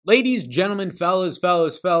Ladies, gentlemen, fellas,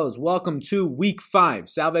 welcome to week 5.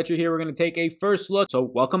 Sal Vetri here. We're going to take a first look. So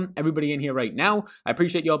welcome everybody in here right now. I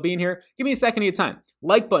appreciate y'all being here. Give me a second of your time.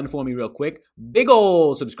 Like button for me real quick. Big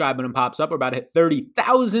ol' subscribe button pops up. We're about to hit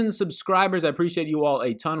 30,000 subscribers. I appreciate you all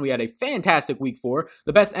a ton. We had a fantastic week 4.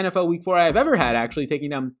 The best NFL week 4 I have ever had, actually. Taking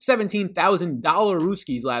down $17,000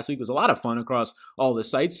 Rooskies last week was a lot of fun across all the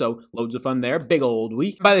sites. So loads of fun there. Big old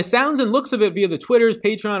week. By the sounds and looks of it via the Twitters,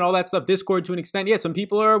 Patreon, all that stuff, Discord to an extent. Yeah, some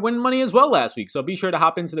people are winning money as well last week. So be sure to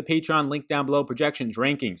hop into the Patreon link down below, projections,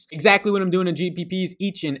 rankings. Exactly what I'm doing in GPPs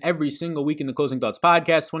each and every single week in the Closing Thoughts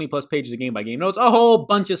podcast, 20 plus pages of game by game notes, a whole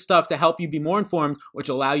bunch of stuff to help you be more informed, which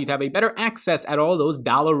will allow you to have a better access at all those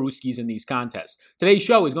dollar Rooskies in these contests. Today's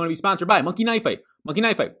show is going to be sponsored by Monkey Knife Fight. Monkey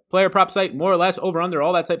Knife Fight, player prop site, more or less, over, under,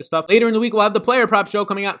 all that type of stuff. Later in the week, we'll have the player prop show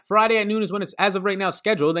coming out Friday at noon is when it's, as of right now,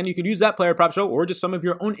 scheduled. Then you could use that player prop show or just some of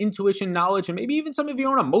your own intuition, knowledge, and maybe even some of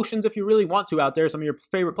your own emotions if you really want to out there, some of your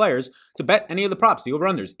favorite players, to bet any of the props, the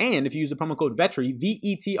over-unders. And if you use the promo code VETRI,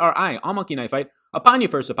 V-E-T-R-I, on Monkey Knife Fight, upon your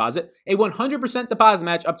first deposit, a 100% deposit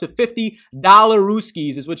match up to $50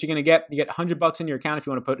 Rooskies is what you're going to get. You get $100 in your account if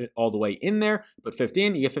you want to put it all the way in there. Put 50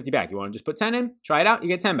 in, you get 50 back. You want to just put 10 in, try it out, you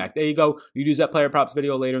get 10 back. There you go. You use that player props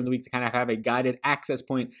video later in the week to kind of have a guided access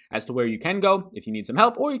point as to where you can go if you need some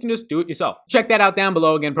help, or you can just do it yourself. Check that out down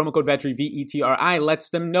below. Again, promo code VETRI, V-E-T-R-I, lets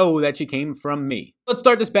them know that you came from me. Let's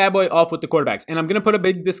start this bad boy off with the quarterbacks. And I'm going to put a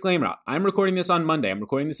big disclaimer out. I'm recording this on Monday. I'm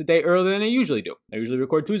recording this a day earlier than I usually do. I usually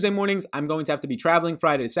record Tuesday mornings. I'm going to have to be traveling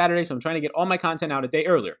Friday to Saturday, so I'm trying to get all my content out a day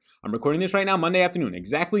earlier. I'm recording this right now Monday afternoon,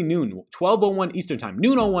 exactly noon, 12:01 Eastern time,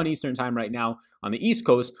 noon 01 Eastern time right now on the East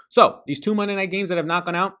Coast. So these 2 Monday night games that have not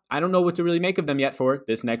gone out, I don't know what to really make of them yet for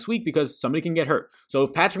this next week because somebody can get hurt. So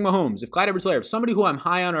if Patrick Mahomes, if Clyde Edwards-Helaire, if somebody who I'm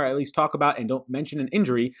high on or at least talk about and don't mention an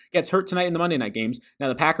injury gets hurt tonight in the Monday night games, now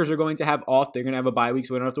the Packers are going to have off. They're going to have a bye week,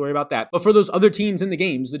 so we don't have to worry about that. But for those other teams in the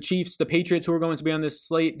games, the Chiefs, the Patriots who are going to be on this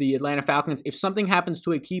slate, the Atlanta Falcons, if something happens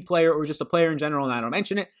to a key player or just a player in general and I don't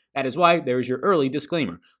mention it, that is why there is your early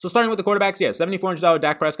disclaimer. So starting with the quarterbacks, yeah, $7,400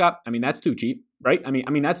 Dak Prescott. I mean, that's too cheap, right? I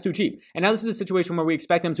mean, that's too cheap. And now this is a situation where we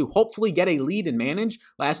expect them to hopefully get a lead and manage.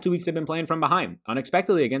 Last 2 weeks they've been playing from behind,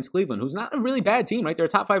 unexpectedly against Cleveland, who's not a really bad team, right? They're a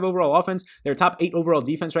top 5 overall offense. They're a top 8 overall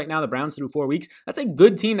defense right now. The Browns through 4 weeks. That's a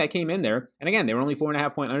good team that came in there. And again, they were only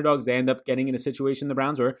 4.5 point underdogs. They end up getting in a situation, the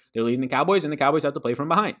Browns, where they're leading the Cowboys, and the Cowboys have to play from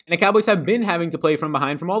behind. And the Cowboys have been having to play from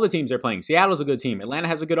behind from all the teams they're playing. Seattle's a good team. Atlanta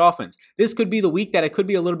has a good offense. This could be the week that it could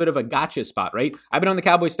be a little bit of a gotcha spot, right? I've been on the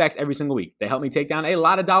Cowboys stacks every single week. They helped me take down a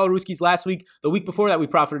lot of dollar Rooskies last week. The week before that, we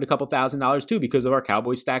profited a couple $1,000 too because of our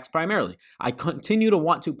Cowboys stacks primarily. I continue to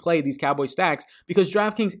want to play these Cowboys stacks because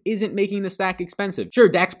DraftKings isn't making the stack expensive. Sure,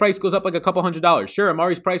 Dak's price goes up like a couple $100. Sure,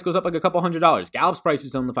 Amari's price goes up like a couple $100. Gallup's price is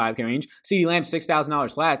still in the 5K range. CeeDee Lamb's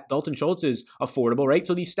 $6,000 flat. Dalton Schultz is affordable, right?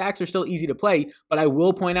 So these stacks are still easy to play, but I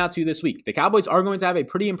will point out to you this week, the Cowboys are going to have a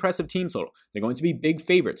pretty impressive team total. They're going to be big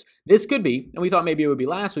favorites. This could be, and we thought maybe it would be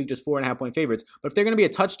last week, just 4.5 point favorites, but if they're going to be a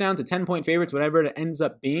touchdown to 10 point favorites, whatever it ends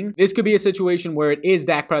up being, this could be a situation where it is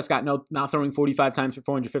Dak Prescott not throwing 45 times for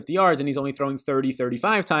 450 yards, and he's only throwing 30,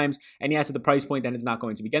 35 times, and yes, at the price point, then it's not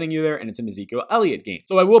going to be getting you there, and it's an Ezekiel Elliott game.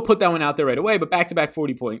 So I will put that one out there right away, but back-to-back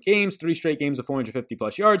 40-point games, 3 straight games of 450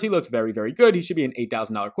 plus yards. He looks very, very good. He should be an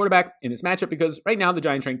 $8,000 quarterback in this matchup because right now the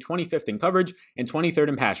Giants rank 25th in coverage and 23rd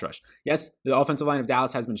in pass rush. Yes, the offensive line of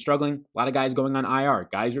Dallas has been struggling. A lot of guys going on IR,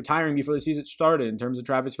 guys retiring before the season started in terms of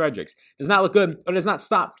Travis Fredericks. Does not look good, but it has not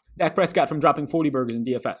stopped Dak Prescott from dropping 40 burgers in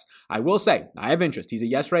DFS. I will say, I have interest. He's a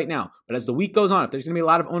yes right now. But as the week goes on, if there's going to be a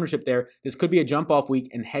lot of ownership there, this could be a jump-off week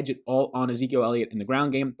and hedge it all on Ezekiel Elliott in the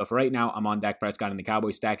ground game. But for right now, I'm on Dak Prescott in the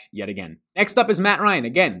Cowboys stacks yet again. Next up is Matt Ryan.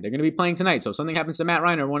 Again, they're going to be playing tonight. So if something happens to Matt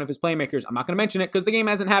Ryan or one of his playmakers, I'm not going to mention it because the game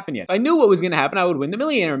hasn't happened yet. If I knew what was going to happen, I would win the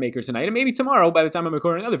Millionaire Maker tonight. And maybe tomorrow, by the time I'm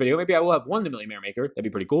recording another video, maybe I will have won the Millionaire Maker. That'd be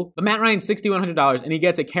pretty cool. But Matt Ryan's $6,100, and he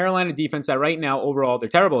gets a Carolina defense that right now, overall, they're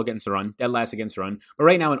terrible against the run, dead last against the run. But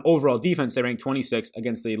right now, in overall defense, they rank 26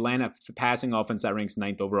 against the Atlanta passing offense that ranks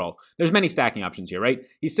 9th overall. There's many stacking options here, right?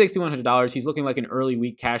 He's $6,100. He's looking like an early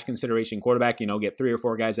week cash consideration quarterback. You know, get 3 or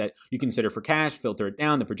 4 guys that you consider for cash, filter it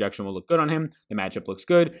down. The projection will look good on him. The matchup looks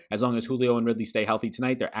good. As long as Julio and Ridley stay healthy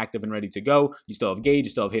tonight, they're active and ready to go. You still have Gage, you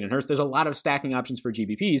still have Hayden Hurst. There's a lot of stacking options for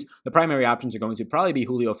GPPs. The primary options are going to probably be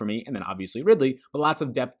Julio for me, and then obviously Ridley, but lots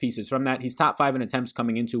of depth pieces from that. He's top 5 in attempts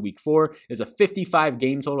coming into week 4. There's a 55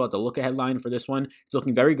 game total at the look-ahead line for this one. It's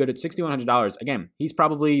looking very very good at $6,100. Again, he's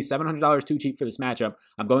probably $700 too cheap for this matchup.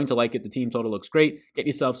 I'm going to like it. The team total looks great. Get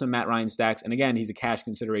yourself some Matt Ryan stacks. And again, he's a cash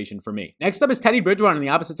consideration for me. Next up is Teddy Bridgewater on the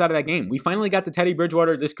opposite side of that game. We finally got to Teddy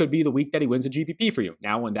Bridgewater. This could be the week that he wins a GPP for you.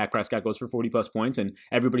 Now, when Dak Prescott goes for 40 plus points and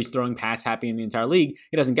everybody's throwing pass happy in the entire league,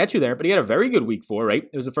 he doesn't get you there, but he had a very good week 4, right?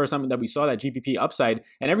 It was the first time that we saw that GPP upside.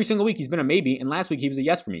 And every single week he's been a maybe. And last week he was a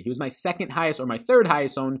yes for me. He was my second highest or my third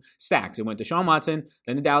highest owned stacks. It went to Sean Watson,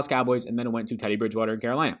 then the Dallas Cowboys, and then it went to Teddy Bridgewater in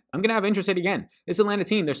Carolina. I'm going to have interest in again. This Atlanta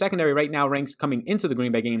team, their secondary right now ranks coming into the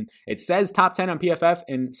Green Bay game. It says top 10 on PFF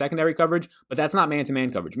in secondary coverage, but that's not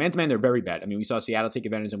man-to-man coverage. Man-to-man, they're very bad. I mean, we saw Seattle take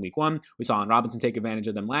advantage in week 1. We saw Allen Robinson take advantage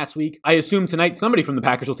of them last week. I assume tonight somebody from the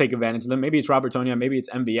Packers will take advantage of them. Maybe it's Robert Tonyan, maybe it's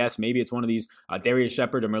MVS, maybe it's one of these Darius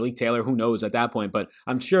Shepard or Malik Taylor, who knows at that point, but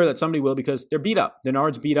I'm sure that somebody will because they're beat up.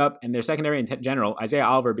 Denard's beat up, and their secondary in general, Isaiah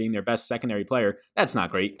Oliver being their best secondary player, that's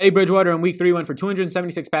not great. Teddy Bridgewater in week 3 went for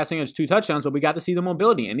 276 passing yards, 2 touchdowns, but we got to see the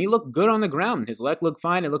mobility, and he looked good on the ground. His leg looked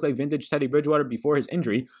fine. It looked like vintage Teddy Bridgewater before his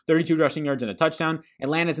injury. 32 rushing yards and a touchdown.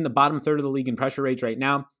 Atlanta's in the bottom third of the league in pressure rates right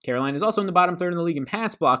now. Carolina is also in the bottom third in the league in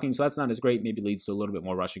pass blocking, so that's not as great. Maybe leads to a little bit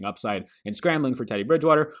more rushing upside and scrambling for Teddy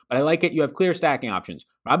Bridgewater, but I like it. You have clear stacking options.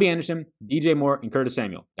 Robbie Anderson, DJ Moore, and Curtis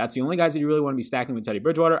Samuel. That's the only guys that you really want to be stacking with Teddy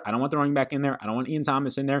Bridgewater. I don't want the running back in there. I don't want Ian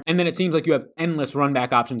Thomas in there. And then it seems like you have endless run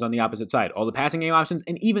back options on the opposite side. All the passing game options,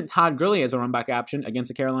 and even Todd Gurley as a run back option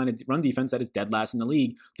against a Carolina run defense that is dead last in the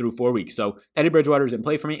league through 4 weeks. So Teddy Bridgewater is in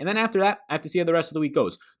play for me. And then after that, I have to see how the rest of the week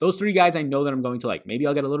goes. Those 3 guys I know that I'm going to like. Maybe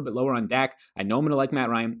I'll get a little bit lower on Dak. I know I'm going to like Matt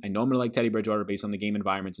Ryan. I know I'm going to like Teddy Bridgewater based on the game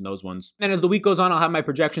environments and those ones. Then as the week goes on, I'll have my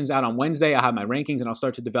projections out on Wednesday. I'll have my rankings and I'll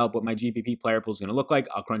start to develop what my GPP player pool is going to look like.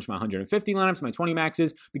 I'll crunch my 150 lineups, my 20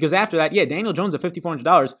 maxes, because after that, yeah, Daniel Jones at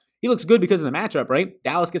 $5,400. He looks good because of the matchup, right?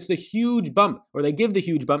 Dallas gets the huge bump, or they give the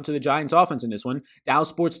huge bump to the Giants offense in this one. Dallas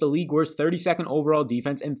sports the league worst 32nd overall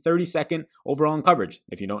defense and 32nd overall in coverage.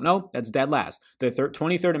 If you don't know, that's dead last. They're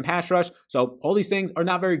 23rd in pass rush, so all these things are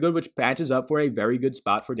not very good, which patches up for a very good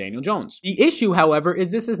spot for Daniel Jones. The issue, however,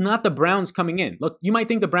 is this is not the Browns coming in. Look, you might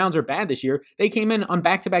think the Browns are bad this year. They came in on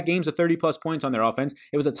back-to-back games of 30-plus points on their offense.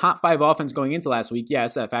 It was a top 5 offense going into last week.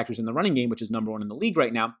 Yes, that factors in the running game, which is number 1 in the league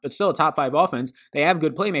right now, but still a top 5 offense. They have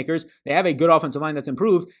good playmakers. They have a good offensive line that's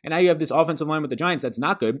improved, and now you have this offensive line with the Giants that's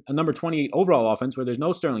not good, a number 28 overall offense where there's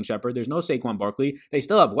no Sterling Shepard, there's no Saquon Barkley. They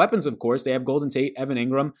still have weapons, of course. They have Golden Tate, Evan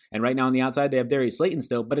Ingram, and right now on the outside they have Darius Slayton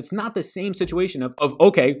still, but it's not the same situation of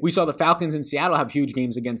okay, we saw the Falcons in Seattle have huge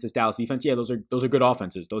games against this Dallas defense. Yeah, those are good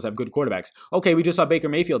offenses. Those have good quarterbacks. Okay, we just saw Baker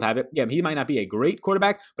Mayfield have it. Yeah, he might not be a great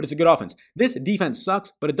quarterback, but it's a good offense. This defense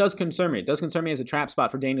sucks, but it does concern me. It does concern me as a trap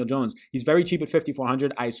spot for Daniel Jones. He's very cheap at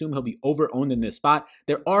 $5,400. I assume he'll be over-owned in this spot.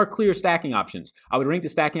 There are clear stacking options. I would rank the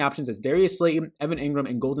stacking options as Darius Slayton, Evan Ingram,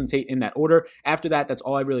 and Golden Tate in that order. After that, that's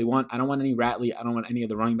all I really want. I don't want any Ratley. I don't want any of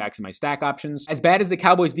the running backs in my stack options. As bad as the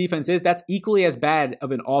Cowboys defense is, that's equally as bad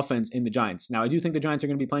of an offense in the Giants. Now, I do think the Giants are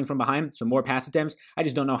going to be playing from behind, so more pass attempts. I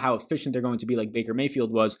just don't know how efficient they're going to be like Baker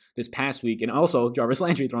Mayfield was this past week, and also Jarvis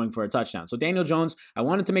Landry throwing for a touchdown. So Daniel Jones, I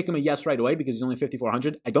wanted to make him a yes right away because he's only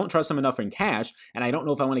 $5,400. I don't trust him enough in cash, and I don't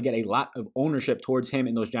know if I want to get a lot of ownership towards him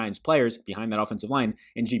and those Giants players behind that offensive line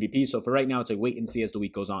in GPP. So for right now, it's a wait and see as the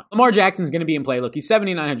week goes on. Lamar Jackson's going to be in play. Look, he's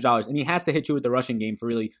 $7,900, and he has to hit you with the rushing game for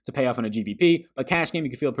really to pay off on a GPP. But cash game, you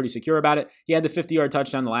can feel pretty secure about it. He had the 50-yard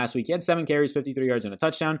touchdown the last week. He had 7 carries, 53 yards, and a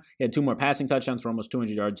touchdown. He had 2 more passing touchdowns for almost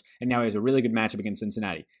 200 yards, and now he has a really good matchup against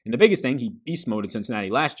Cincinnati. And the biggest thing, he beast moded Cincinnati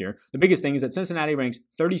last year. The biggest thing is that Cincinnati ranks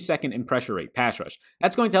 32nd in pressure rate, pass rush.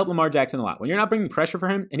 That's going to help Lamar Jackson a lot. When you're not bringing pressure for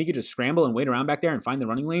him, and he can just scramble and wait around back there and find the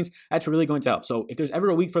running lanes, that's really going to help. So if there's ever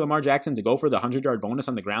a week for Lamar Jackson to go for the 100-yard bonus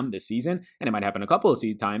on the ground this season, and it might happen a couple of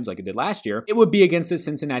times like it did last year, it would be against this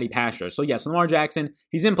Cincinnati pass rush. So yes, Lamar Jackson,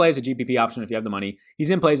 he's in play as a GPP option if you have the money. He's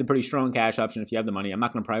in play as a pretty strong cash option if you have the money. I'm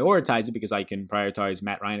not going to prioritize it because I can prioritize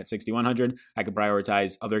Matt Ryan at $6,100. I can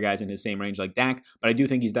prioritize other guys in his same range like Dak, but I do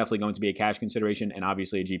think he's definitely going to be a cash consideration and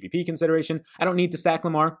obviously a GPP consideration. I don't need to stack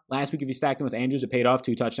Lamar. Last week, if you stacked him with Andrews, it paid off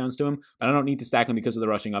 2 touchdowns to him, but I don't need to stack him because of the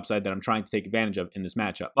rushing upside that I'm trying to take advantage of in this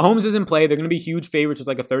matchup. Mahomes is in play. They're going to be huge favorites with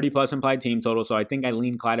like a 30-plus implied team total, so I think I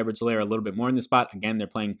lean Clyde Edwards-Helaire a little bit more in this spot. Again, they're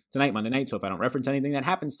playing tonight, Monday night, so if I don't reference anything that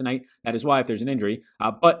happens tonight, that is why if there's an injury.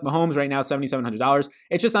 But Mahomes right now, $7,700.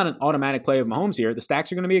 It's just not an automatic play of Mahomes here. The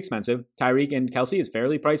stacks are going to be expensive. Tyreek and Kelsey is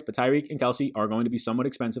fairly priced, but Tyreek and Kelsey are going to be somewhat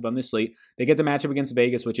expensive on this slate. They get the matchup against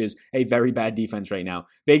Vegas, which is a very bad defense right now.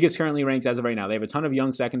 Vegas currently ranks as of right now. They have a ton of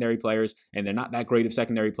young secondary players, and they're not that great of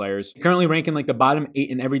secondary players. Currently ranking like the bottom 8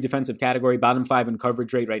 in every defensive category, bottom 5 in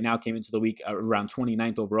coverage rate right now, came into the week around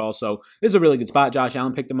 29th overall. So this is a really good spot. Josh Josh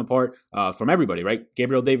Allen picked them apart from everybody, right?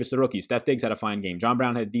 Gabriel Davis, the rookie. Steph Diggs had a fine game. John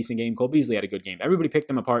Brown had a decent game. Cole Beasley had a good game. Everybody picked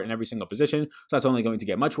them apart in every single position, so that's only going to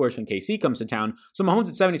get much worse when KC comes to town. So Mahomes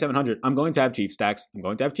at 7,700, I'm going to have Chiefs stacks. I'm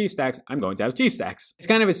going to have Chiefs stacks. I'm going to have Chiefs stacks. It's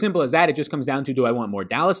kind of as simple as that. It just comes down to, do I want more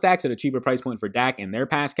Dallas stacks at a cheaper price point for Dak and their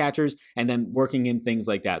pass catchers, and then working in things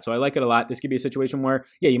like that. So I like it a lot. This could be a situation where,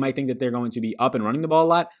 yeah, you might think that they're going to be up and running the ball a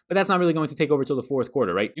lot, but that's not really going to take over till the fourth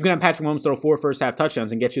quarter, right? You can have Patrick Mahomes throw 4 first half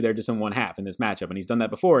touchdowns and get you there just in one half in this matchup, and he's done that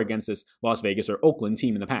before against this Las Vegas or Oakland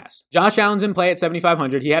team in the past. Josh Allen's in play at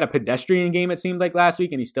 7,500. He had a pedestrian game, it seemed like, last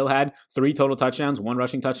week, and he still had 3 total touchdowns, 1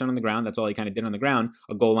 rushing touchdown on the ground. That's all he kind of did on the ground,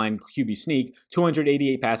 a goal line QB sneak,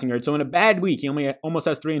 288 passing yards. So in a bad week, he only almost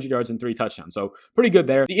has 300 yards and 3 touchdowns. So pretty good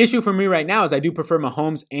there. The issue for me right now is I do prefer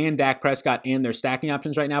Mahomes and Dak Prescott and their stacking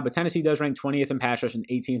options right now, but Tennessee does rank 20th in pass rush and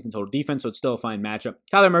 18th in total defense, so it's still a fine matchup.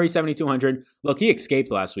 Kyler Murray, 7,200. Look, he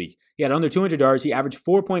escaped last week. He had under 200 yards. He averaged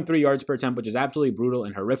 4.3 yards per attempt, which is absolutely brutal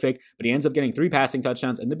and horrific, but he ends up getting 3 passing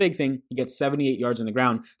touchdowns, and the big thing, he gets 78 yards on the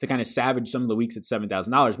ground to kind of savage some of the weeks at $7,000,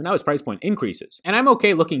 but now his price point increases. And I'm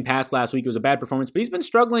okay looking past last week. It was a bad performance, but he's been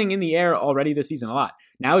struggling in the air already this season a lot.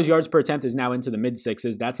 Now his yards per attempt is now into the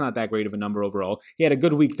mid-6s. That's not that great of a number overall. He had a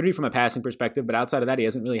good week 3 from a passing perspective, but outside of that, he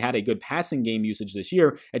hasn't really had a good passing game usage this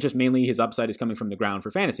year. It's just mainly his upside is coming from the ground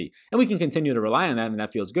for fantasy. And we can continue to rely on that, and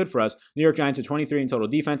that feels good for us. New York Giants are 23 in total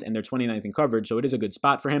defense, and they're 29th in coverage, so it is a good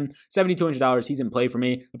spot for him. $7,200, he's in play for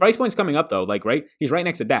me. The price point's coming up, though. Like, right? He's right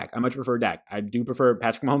next to Dak. I much prefer Dak. I do prefer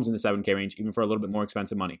Patrick Mahomes in the 7K range, even for a little bit more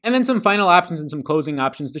expensive money. And then some final options and some closing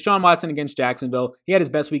options. Deshaun Watson against Jacksonville. He had his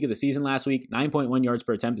best week of the season last week. 9.1 yards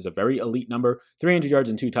per attempt is a very elite number. 300 yards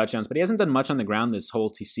and 2 touchdowns, but he hasn't done much on the ground this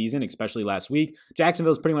whole season, especially last week.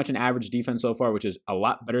 Jacksonville's pretty much an average defense so far, which is a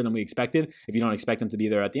lot better than we expected. If you don't expect them to be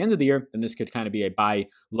there at the end of the year, then this could kind of be a buy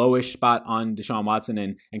lowish spot on Deshaun Watson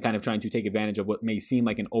and kind of trying to take advantage of what may seem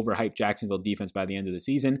like an overhyped Jacksonville defense by the end of the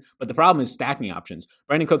season. But the problem is stacking options.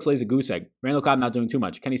 Brandon Cooks lays a goose egg. Randall Cobb not doing too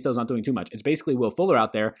much. Kenny Stills not doing too much. It's basically Will Fuller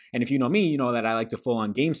out there. And if you know me, you know that I like to full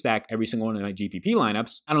on game stack every single one of my GPP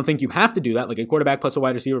lineups. I don't think you have to do that. Like a quarterback plus a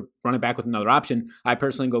wide receiver, run it back with another option. I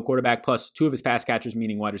personally go quarterback plus 2 of his pass catchers,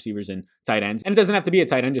 meaning wide receivers and tight ends. And it doesn't have to be a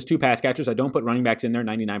tight end, just 2 pass catchers. I don't put running backs in there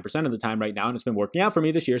 99% of the time right now, and it's been working out for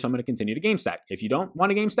me this year, so I'm going to continue to game stack. If you don't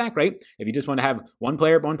want a game stack, right? If you just want to have one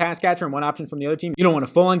player, one pass catcher, and one option from the other team, you don't want a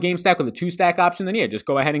full-on game stack with a 2-stack option, then yeah, just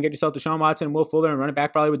go ahead and get yourself Deshaun Watson and Will Fuller and run it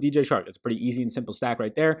back probably with DJ Chark. It's a pretty easy and simple stack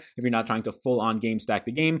right there if you're not trying to full-on game stack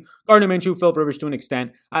the game. Gardner Minshew, Philip Rivers to an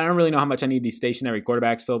extent. I don't really know how much I need these stationary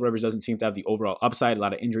quarterbacks. Philip Rivers doesn't seem to have the overall upside. A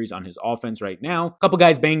lot of injuries on his offense right now. A couple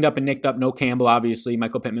guys banged up and nicked up. No Campbell, obviously.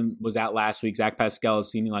 Michael Pittman was out last week. Zach Pascal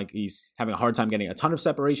is seeming like he's having a hard time getting a ton of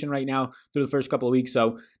separation right now through the first couple of weeks.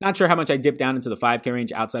 So not sure how much I dip down into the 5K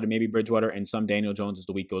range outside of maybe Bridgewater and some Daniel Jones as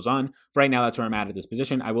the week goes on. For right now, that's where I'm at this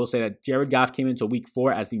position. I will say that Jared Goff came into week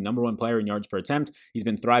 4 as the number 1 player in yards per attempt. He's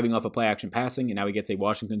been thriving off of play action passing, and now he gets a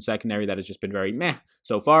Washington secondary that has just been very meh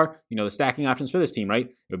so far. You know, the stacking options for this team, right?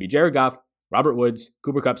 It would be Jared Goff, Robert Woods,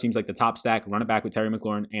 Cooper Kupp seems like the top stack. Run it back with Terry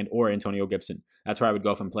McLaurin and or Antonio Gibson. That's where I would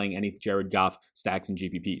go if I'm playing any Jared Goff stacks and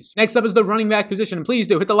GPPs. Next up is the running back position. And please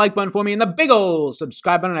do hit the like button for me and the big ol'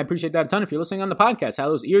 subscribe button. I appreciate that a ton. If you're listening on the podcast, how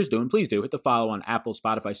those ears doing, please do hit the follow on Apple,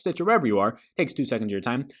 Spotify, Stitcher, wherever you are. Takes 2 seconds of your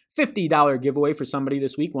time. $50 giveaway for somebody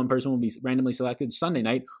this week. One person will be randomly selected Sunday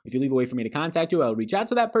night. If you leave a way for me to contact you, I'll reach out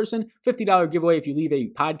to that person. $50 giveaway if you leave a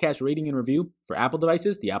podcast rating and review for Apple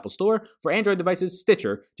devices, the Apple Store. For Android devices,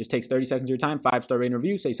 Stitcher. Just takes 30 seconds of your time. 5-star rating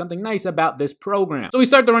review. Say something nice about this program. So we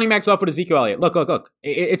start the running backs off with Ezekiel Elliott. Look.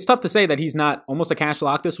 It's tough to say that he's not almost a cash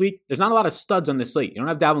lock this week. There's not a lot of studs on this slate. You don't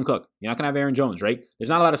have Dalvin Cook. You're not going to have Aaron Jones, right? There's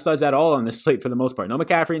not a lot of studs at all on this slate for the most part. No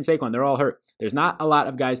McCaffrey and Saquon. They're all hurt. There's not a lot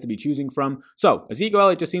of guys to be choosing from. So Ezekiel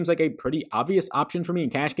Elliott just seems like a pretty obvious option for me in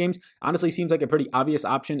cash games. Honestly, seems like a pretty obvious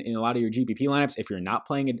option in a lot of your GPP lineups. If you're not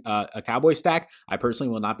playing a Cowboys stack, I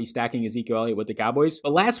personally will not be stacking Ezekiel Elliott with the Cowboys.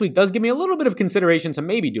 But last week does give me a little bit of consideration to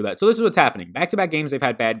maybe do that. So this is what's happening. Back-to-back games, they've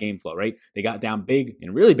had bad game flow, right? They got down big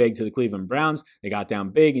and really big to the Cleveland Browns. They got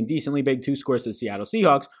down big and decently big, 2 scores to the Seattle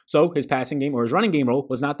Seahawks. So his passing game or his running game role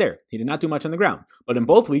was not there. He did not do much on the ground. But in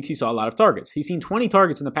both weeks, he saw a lot of targets. He's seen 20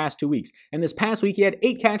 targets in the past 2 weeks. And this past week, he had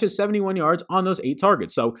 8 catches, 71 yards on those 8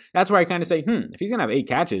 targets. So that's where I kind of say, if he's going to have 8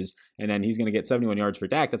 catches and then he's going to get 71 yards for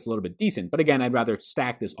Dak, that's a little bit decent. But again, I'd rather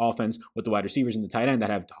stack this offense with the wide receivers and the tight end that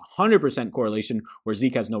have 100% correlation, where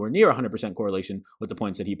Zeke has nowhere near 100% correlation with the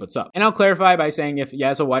points that he puts up. And I'll clarify by saying if,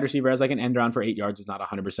 yes, a wide receiver has like an end around for 8 yards, it's not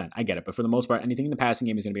 100%. I get it. But for the most part, anything in the passing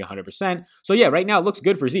game is going to be 100%. So yeah, right now it looks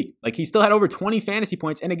good for Zeke. Like he still had over 20 fantasy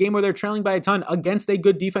points in a game where they're trailing by a ton against a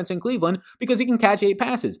good defense in Cleveland because he can catch 8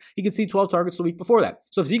 passes. He could see 12 targets the week before that.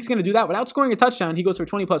 So if Zeke's going to do that without scoring a touchdown, he goes for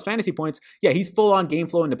 20 plus fantasy points. Yeah, he's full on game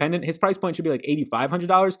flow independent. His price point should be like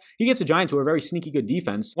 $8,500. He gets a Giants who are a very sneaky good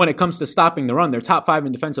defense when it comes to stopping the run. They're top 5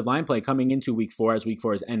 in defensive line play coming into week 4 as week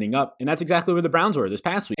 4 is ending up. And that's exactly where the Browns were this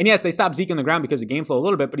past week. And yes, they stopped Zeke on the ground because of game flow a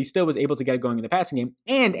little bit, but he still was able to get it going in the passing game.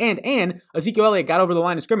 And Ezekiel Elliott got over the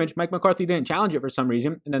line of scrimmage. Mike McCarthy didn't challenge it for some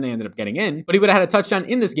reason, and then they ended up getting in. But he would have had a touchdown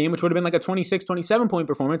in this game, which would have been like a 26, 27 point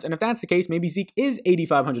performance. And if that's the case, maybe Zeke is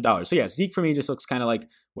 $8,500. So yeah, Zeke for me just looks kind of like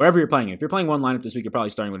wherever you're playing. If you're playing one lineup this week, you're probably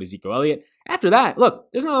starting with Ezekiel Elliott. After that, look,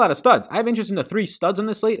 there's not a lot of studs. I have interest in the 3 studs on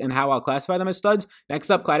this slate and how I'll classify them as studs. Next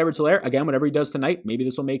up, Clyde Edwards-Helaire. Again, whatever he does tonight, maybe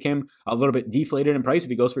this will make him a little bit deflated in price if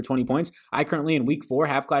he goes for 20 points. I currently in week 4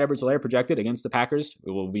 have Clyde Edwards-Helaire projected against the Packers.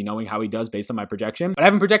 We will be knowing how he does based on my projection. But I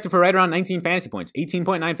have him projected for right around 19 fantasy points.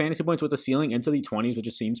 18.9 fantasy points with a ceiling into the 20s, which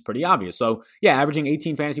just seems pretty obvious. So yeah, averaging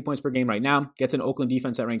 18 fantasy points per game right now. Gets an Oakland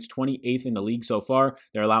defense that ranks 28th in the league so far.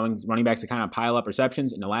 They're allowing running backs to kind of pile up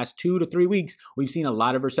receptions. In the last 2 to 3 weeks, we've seen a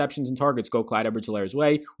lot of receptions and targets go Clyde Edwards-Helaire's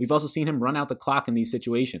way. We've also seen him run out the clock in these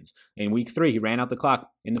situations. In week 3, he ran out the clock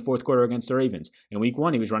in the fourth quarter against the Ravens. In week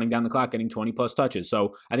 1, he was running down the clock, getting 20 plus touches.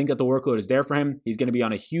 So I think that the workload is there for him. He's going to be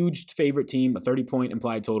on a huge favorite team, a 30-point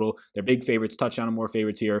implied total. They're big favorites, touchdown and more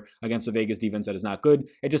favorites here against the Vegas defense that is not good.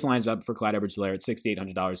 It just lines up for Clyde Edwards-Helaire at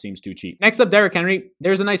 $6,800. Seems too cheap. Next up, Derrick Henry.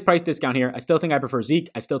 There's a nice price discount here. I still think I prefer Zeke.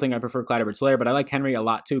 I still think I prefer Clyde Edwards-Helaire, but I like Henry a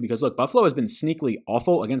lot too because look, Buffalo has been sneakily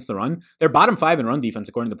awful against the run. They're bottom 5 in run defense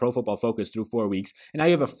according to Pro Football Focus through 4 weeks. And now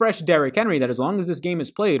you have a fresh Derrick Henry that as long as this game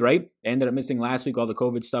is played, right? They ended up missing last week all the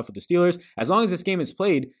COVID stuff with the Steelers. As long as this game is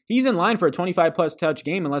played, he's in line for a 25 plus touch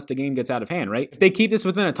game unless the game gets out of hand, right? If they keep this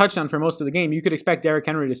within a touchdown for most of the game, you could expect Derrick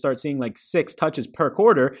Henry to start seeing like 6 touches per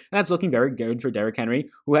quarter. And that's looking very good for Derrick Henry,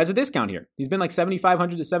 who has a discount here. He's been like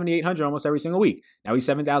 $7,500 to $7,800 almost every single week. Now he's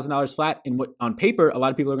 $7,000 flat in what on paper a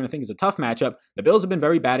lot of people are going to think is a tough matchup. The Bills have been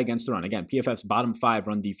very bad against the run. Again, PFF's bottom 5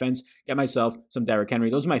 run defense. Get myself some Derrick Henry.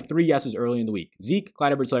 Those are my 3 yeses early in the week. Zeke,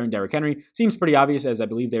 Clyde Edwards-Helaire, and Derrick Henry. Seems pretty obvious as I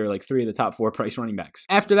believe they were like 3 of the top 4 price running backs.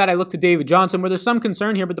 After that, I look to David Johnson, where there's some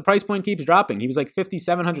concern here, but the price point keeps dropping. He was like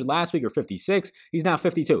 $5,700 last week or $56. He's now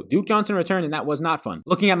 $52. Duke Johnson returned, and that was not fun.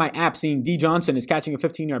 Looking at my app, seeing D Johnson is catching a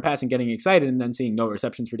 15-yard pass and getting excited, and then seeing no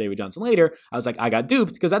receptions for David Johnson later, I was like, I got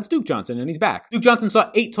duped because that's Duke Johnson, and he's back. Duke Johnson saw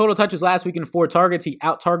 8 total touches last week and 4 targets. He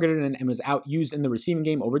out-targeted and was out-used in the receiving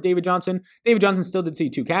game over David Johnson. David Johnson still did see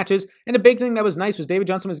 2 catches, and a big thing that was nice was David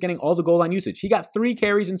Johnson was getting all the goal line usage. He got 3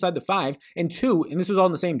 carries inside the 5 and 2, and this was all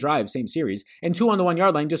in the same drive, same series, and 2 on the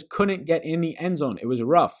 1-yard line, just couldn't get in the end zone. It was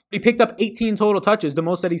rough. He picked up 18 total touches, the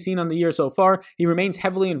most that he's seen on the year so far. He remains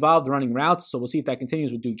heavily involved running routes, so we'll see if that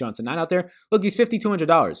continues with Duke Johnson not out there. Look, he's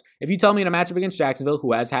 $5,200. If you tell me in a matchup against Jacksonville,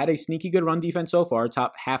 who has had a sneaky good run defense so far,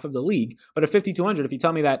 top half of the league, but at $5,200, if you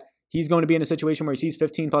tell me that he's going to be in a situation where he sees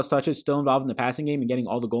 15 plus touches, still involved in the passing game and getting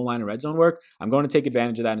all the goal line and red zone work, I'm going to take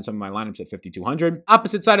advantage of that in some of my lineups at $5,200.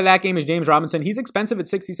 Opposite side of that game is James Robinson. He's expensive at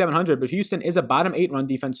 $6,700, but Houston is a bottom 8 run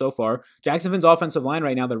defense so far. Jacksonville's offensive line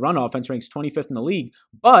right now, the run offense ranks 25th in the league,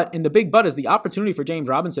 but in the big but is the opportunity for James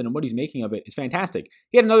Robinson and what he's making of it is fantastic.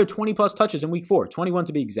 He had another 20 plus touches in week 4, 21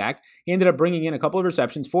 to be exact. He ended up bringing in a couple of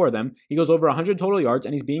receptions for them. He goes over 100 total yards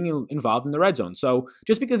and he's being involved in the red zone. So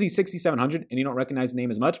just because he's $6,700 and you don't recognize the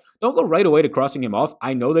name as much, don't go right away to crossing him off.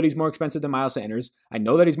 I know that he's more expensive than Miles Sanders. I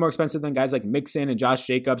know that he's more expensive than guys like Mixon and Josh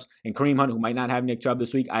Jacobs and Kareem Hunt, who might not have Nick Chubb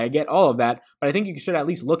this week. I get all of that, but I think you should at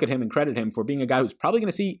least look at him and credit him for being a guy who's probably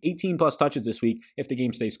going to see 18 plus touches this week if the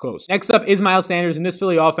game stays close. Next up is Miles Sanders in this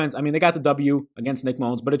Philly offense. I mean, they got the W against Nick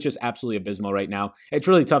Mullins, but it's just absolutely abysmal right now. It's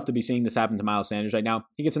really tough to be seeing this happen to Miles Sanders right now.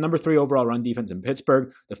 He gets a number 3 overall run defense in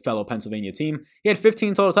Pittsburgh, the fellow Pennsylvania team. He had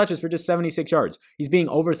 15 total touches for just 76 yards. He's being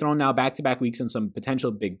overthrown now back-to-back weeks on some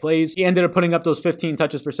potential big plays. He ended up putting up those 15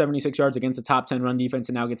 touches for 76 yards against a top 10 run defense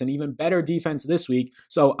and now gets an even better defense this week.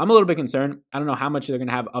 So I'm a little bit concerned. I don't know how much they're going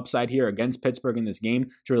to have upside here against Pittsburgh in this game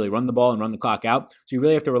to really run the ball and run the clock out. So you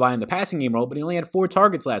really have to rely on the passing game role, but he only had 4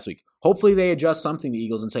 targets last week. Hopefully they adjust something, the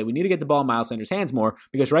Eagles, and say we need to get the ball in Miles Sanders' hands more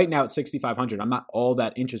because right now at $6,500, I'm not all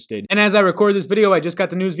that interested. And as I record this video, I just got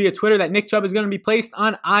the news via Twitter that Nick Chubb is going to be placed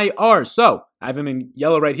on IR. So I have him in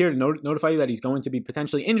yellow right here to notify you that he's going to be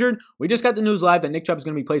potentially injured. We just got the news live that Nick Chubb is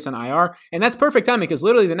going to be placed on IR, and that's perfect timing because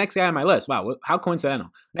literally the next guy on my list, wow, how coincidental.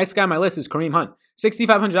 Next guy on my list is Kareem Hunt.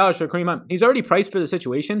 $6,500 for Kareem Hunt. He's already priced for the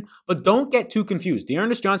situation, but don't get too confused.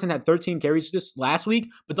 Dearness Johnson had 13 carries just last week,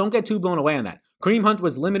 but don't get too blown away on that. Kareem Hunt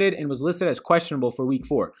was limited and was listed as questionable for week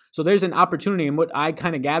 4. So there's an opportunity, and what I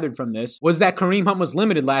kind of gathered from this was that Kareem Hunt was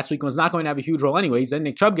limited last week and was not going to have a huge role anyways. Then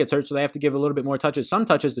Nick Chubb gets hurt, so they have to give a little bit more touches. Some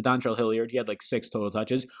touches to Dontrell Hilliard. He had like 6 total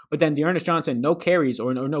touches. But then D'Ernest Johnson, no carries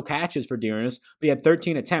or no catches for D'Ernest, but he had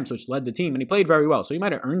 13 attempts, which led the team, and he played very well. So he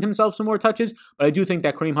might have earned himself some more touches, but I do think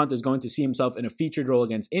that Kareem Hunt is going to see himself in a featured role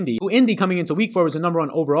against Indy, who Indy coming into week 4 was the number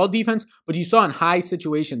 1 overall defense, but you saw in high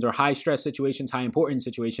situations or high stress situations, high important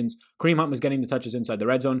situations, Kareem Hunt was getting the touches inside the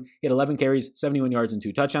red zone. He had 11 carries, 71 yards, and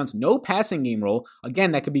 2 touchdowns. No passing game role.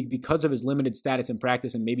 Again, that could be because of his limited status in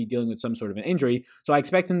practice and maybe dealing with some sort of an injury. So I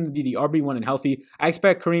expect him to be the RB1 and healthy. I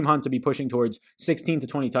expect Kareem Hunt to be pushing towards 16 to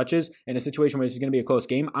 20 touches in a situation where this is going to be a close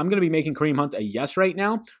game. I'm going to be making Kareem Hunt a yes right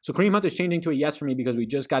now. So Kareem Hunt is changing to a yes for me because we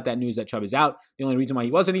just got that news that Chubb is out. The only reason why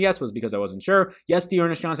he wasn't a yes was because I wasn't sure. Yes,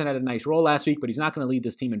 D'Ernest Johnson had a nice role last week, but he's not going to lead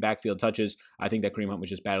this team in backfield touches. I think that Kareem Hunt was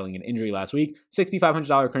just battling an injury last week.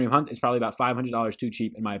 $6,500 Kareem Hunt is probably about $500 too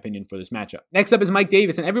cheap in my opinion for this matchup. Next up is Mike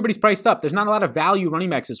Davis, and everybody's priced up. There's not a lot of value running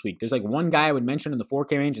backs this week. There's like one guy I would mention in the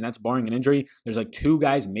 4K range, and that's barring an injury. There's like 2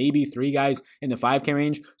 guys, maybe 3 guys in the 5K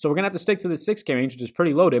range. So we're going to have to stick to the 6K range, which is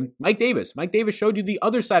pretty loaded. Mike Davis showed you the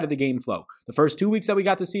other side of the game flow. The first 2 weeks that we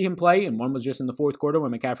got to see him play, and one was just in the 4th quarter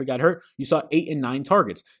when McCaffrey got hurt, you saw 8 and 9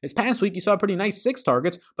 targets. This past week, you saw a pretty nice 6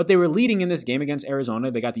 targets, but they were leading in this game against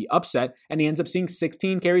Arizona. They got the upset, and he ends up seeing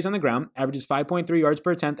 16 carries on the ground, averages 5.3 yards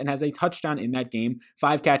per attempt, and has a touchdown in that game,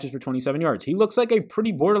 5 catches for 27 yards. He looks like a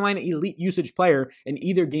pretty borderline elite usage player in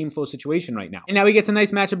either game flow situation right now. And now he gets a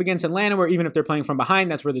nice matchup against Atlanta, where even if they're playing from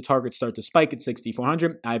behind, that's where the targets start to spike at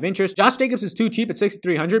 6,400. I have interest. Josh Jacobs is too cheap at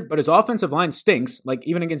 6,300, but his offensive line stinks, like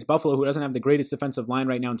even against Buffalo, who doesn't have the greatest defensive line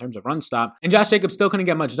right now in terms of run stop. And Josh Jacobs still couldn't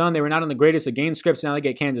get much done. They were not on the greatest of game scripts. Now they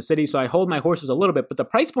get Kansas City, so I hold my horses a little bit, but the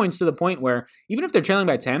price point's to the point where even if they're trailing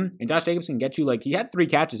by 10, and Josh Jacobs can get you, like he had 3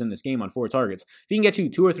 catches in this game on 4 targets. If he can get you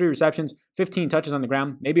 2 or 3 receptions, 15 touches on the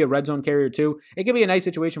ground, maybe a red zone carry or 2, it could be a nice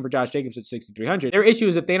situation for Josh Jacobs at 6,300. Their issue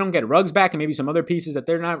is if they don't get Ruggs back and maybe some other pieces that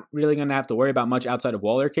they're not really going to have to worry about much outside of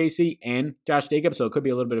Waller, Casey, and Josh Jacobs, so it could be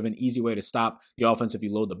a little bit of an easy way to stop the offense if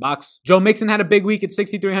you load the box. Joe Mixon had a big week at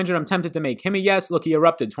 6,300. I'm tempted to make him a yes. Look, he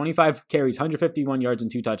erupted. 25 carries, 151 yards,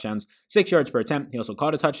 and 2 touchdowns, 6 yards per attempt. He also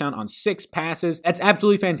caught a touchdown on 6 passes. That's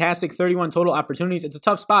absolutely fantastic. 31 total opportunities. It's a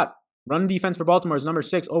tough spot. Run defense for Baltimore is number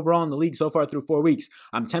 6 overall in the league so far through 4 weeks.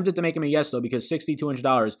 I'm tempted to make him a yes, though, because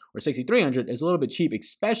 $6,200 or $6,300 is a little bit cheap,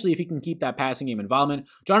 especially if he can keep that passing game involvement.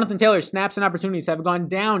 Jonathan Taylor's snaps and opportunities have gone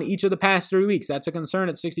down each of the past 3 weeks. That's a concern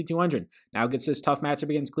at $6,200. Now gets this tough matchup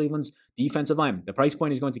against Cleveland's defensive line. The price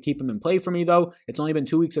point is going to keep him in play for me, though. It's only been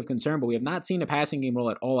 2 weeks of concern, but we have not seen a passing game roll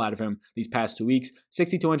at all out of him these past 2 weeks.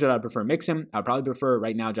 $6,200, I'd prefer Mixon. I'd probably prefer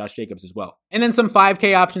right now Josh Jacobs as well. And then some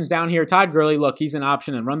 5K options down here. Todd Gurley, look, he's an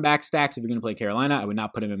option in run back stacks if you're going to play Carolina. I would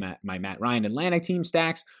not put him in my Matt Ryan Atlanta team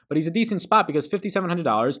stacks, but he's a decent spot because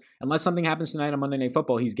 $5,700, unless something happens tonight on Monday Night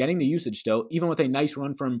Football, he's getting the usage still, even with a nice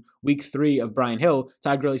run from week 3 of Brian Hill.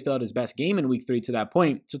 Todd Gurley still had his best game in week 3 to that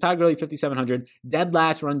point. So Todd Gurley, $5,700, dead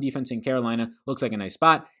last run defense in Carolina, looks like a nice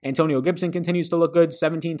spot. Antonio Gibson continues to look good,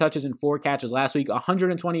 17 touches and 4 catches last week,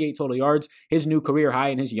 128 total yards, his new career high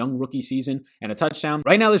in his young rookie season, and a touchdown.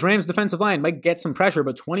 Right now, this Rams defensive line might get some pressure,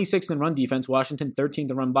 but 26th in run defense, Washington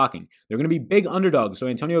 13th in run blocking. They're going to be big underdogs, so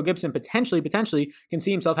Antonio Gibson potentially can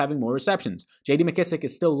see himself having more receptions. J.D. McKissic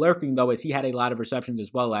is still lurking, though, as he had a lot of receptions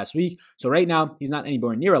as well last week. So right now, he's not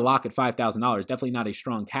anywhere near a lock at $5,000. Definitely not a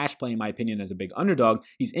strong cash play, in my opinion, as a big underdog.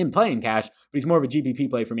 He's in play in cash, but he's more of a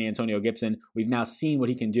GPP play for me, Antonio Gibson. We've now seen what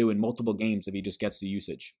he can do in multiple games if he just gets the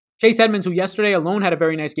usage. Chase Edmonds, who yesterday alone had a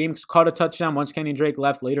very nice game, caught a touchdown once Kenyon Drake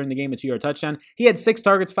left later in the game, a 2-yard touchdown. He had 6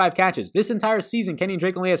 targets, 5 catches. This entire season, Kenyon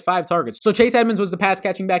Drake only has 5 targets. So Chase Edmonds was the pass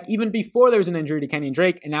catching back even before there was an injury to Kenyon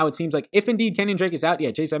Drake. And now it seems like if indeed Kenyon Drake is out,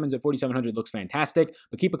 yeah, Chase Edmonds at $4,700 looks fantastic,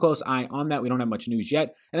 but keep a close eye on that. We don't have much news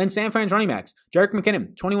yet. And then San Fran's running backs. Jerick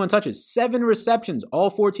McKinnon, 21 touches, 7 receptions,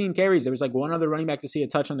 all 14 carries. There was like one other running back to see a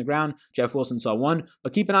touch on the ground. Jeff Wilson saw 1,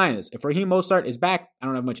 but keep an eye on this. If Raheem Mostert is back, I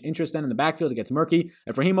don't have much interest then in the backfield. It gets murky.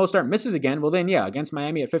 If Raheem Mostert misses again, well then yeah, against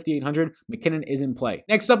Miami at $5,800, McKinnon is in play.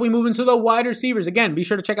 Next up, we move into the wide receivers. Again, be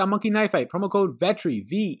sure to check out Monkey Knife Fight. Promo code VETRI,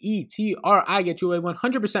 VETRI, get you a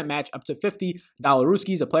 100% match up to $50.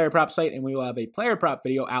 Rooskies, a player prop site, and we will have a player prop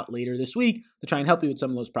video out later this week to try and help you with some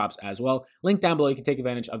of those props as well. Link down below, you can take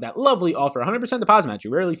advantage of that lovely offer. 100% deposit match.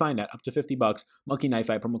 You rarely find that, up to $50. Monkey Knife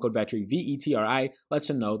Fight, promo code VETRI, VETRI, lets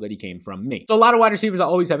him know that he came from me. So a lot of wide receivers I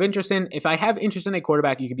always have interest in. If I have interest in a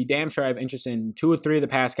quarterback, you can be damn sure I have interest in 2 or 3 of the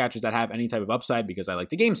pass catchers that have any type of upside because I like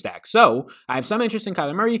the game stack. So I have some interest in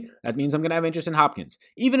Kyler Murray. That means I'm going to have interest in Hopkins.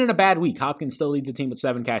 Even in a bad week, Hopkins still leads the team with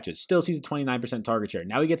 7 catches, still sees a 29% target share.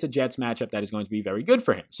 Now he gets a Jets matchup that is going to be very good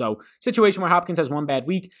for him. So situation where Hopkins has one bad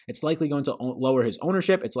week, it's likely going to lower his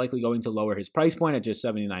ownership. It's likely going to lower his price point at just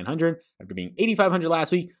 $7,900 after being $8,500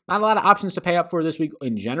 last week. Not a lot of options to pay up for this week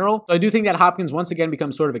in general. So I do think that Hopkins once again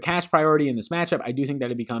becomes sort of a cash priority in this matchup. I do think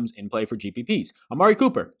that it becomes in play for GPPs. Amari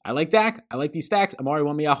Cooper. I like Dak. I like these stacks. Amari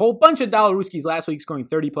won me a whole bunch of dollar rooskies last week, scoring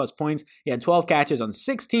 30 plus points. He had 12 catches on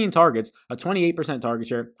 16 targets, a 28% target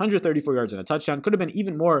share, 134 yards and a touchdown. Could have been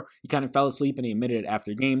even more. He kind of fell asleep and he admitted it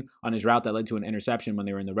after game on his route that led to an interception when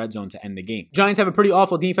they were in the red zone to end the game. Giants have a pretty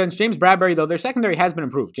awful defense. James Bradberry, though, their secondary has been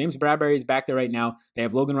improved. James Bradberry is back there right now. They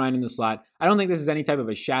have Logan Ryan in the slot. I don't think this is any type of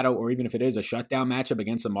a shadow or even if it is a shutdown matchup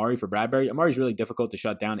against Amari for Bradberry. Amari's really difficult to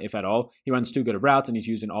shut down, if at all. He runs too good of routes and he's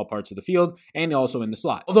used in all parts of the field and also in the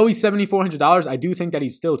slot. Although he's $7,400, I do think that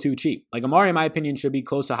he's still too cheap. Like Amari, in my opinion, should be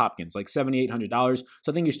close to Hopkins, like $7,800.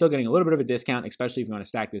 So I think you're still getting a little bit of a discount, especially if you want to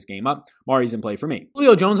stack this game up. Amari's in play for me.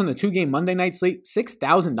 Julio Jones on the 2-game Monday night slate,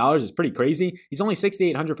 $6,000 is pretty crazy. He's only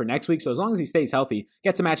 $6,800 for next week. So as long as he stays healthy,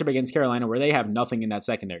 gets a matchup against Carolina where they have nothing in that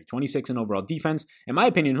secondary. 26 in overall defense. In my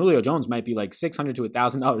opinion, Julio Jones might be like $600 to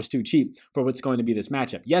 $1,000 too cheap for what's going to be this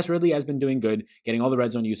matchup. Yes, Ridley has been doing good, getting all the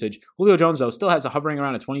red zone usage. Julio Jones, though, still has a hovering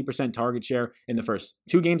around a 20% target share in the first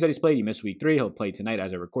 2 games that he's played. He missed week 3. He'll play tonight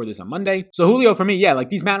as I record this on Monday. So Julio, for me, yeah, like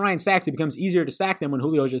these Matt Ryan stacks, it becomes easier to stack them when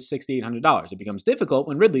Julio's just $6,800. It becomes difficult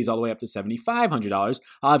when Ridley's all the way up to $7,500.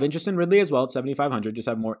 I'll have interest in Ridley as well at $7,500. Just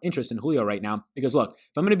have more interest in Julio right now because look,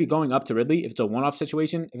 if I'm going to be going up to Ridley, if it's a one-off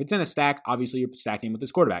situation, if it's in a stack, obviously you're stacking with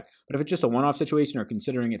this quarterback. But if it's just a one-off situation or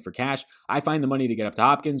considering it for cash, I find the money to get up to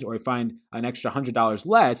Hopkins or I find an extra $100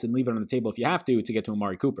 less and leave it on the table if you have to get to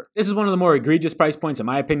Amari Cooper. This is one of the more egregious price points in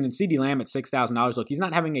my opinion. CeeDee Lamb at $6,000. Look, he's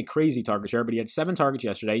not having a crazy target share, but he had 7 targets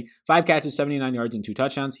yesterday, 5 catches, 79 yards, and 2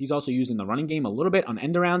 touchdowns. He's also used in the running game a little bit on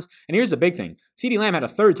end arounds. And here's the big thing. CeeDee Lamb had a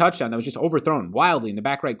 3rd touchdown that was just overthrown wildly in the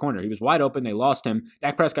back right corner. He was wide open. They lost him.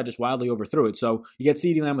 Dak Prescott just wildly overthrew it. So you get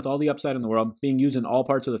CeeDee Lamb with all the upside in the world being used in all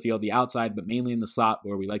parts of the field, the outside, but mainly in the slot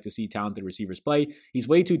where we like to see talented receivers play. He's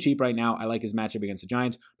way too cheap right now. I like his matchup against the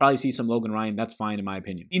Giants. Probably see some Logan Ryan. That's fine in my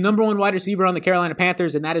opinion. The number 1 wide receiver on the Carolina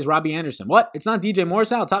Panthers, and that is Robbie Anderson. What? It's not DJ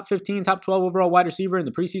Morrisal, top 15, top 12 overall wide receiver in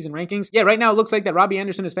the preseason rankings. Yeah, right now it looks like that Robbie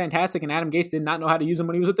Anderson is fantastic and Adam Gase did not know how to use him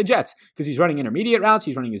when he was with the Jets because he's running intermediate routes,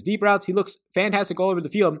 he's running his deep routes, he looks fantastic all over the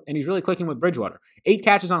field and he's really clicking with Bridgewater. 8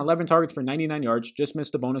 catches on 11 targets for 99 yards, just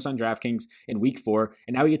missed a bonus on DraftKings in week 4,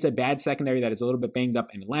 and now he gets a bad secondary that is a little bit banged up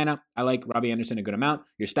in Atlanta. I like Robbie Anderson a good amount.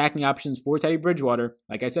 Your stacking options for Teddy Bridgewater,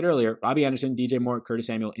 like I said earlier, Robbie Anderson, DJ Moore, Curtis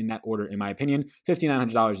Samuel in that order in my opinion.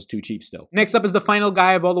 $5,900 is too cheap still. Next up is the final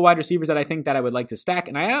guy of all the wide receivers that I think that I would like to stack,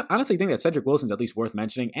 and I honestly think that Cedric Wilson's at least worth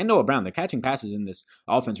mentioning, and Noah Brown. They're catching passes in this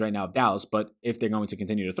offense right now of Dallas, but if they're going to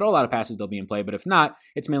continue to throw a lot of passes, they'll be in play, but if not,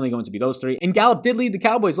 it's mainly going to be those 3. And Gallup did lead the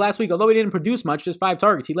Cowboys last week, although he didn't produce much, just 5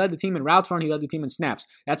 targets. He led the team in routes run, he led the team in snaps.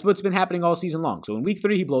 That's what's been happening all season long. So in week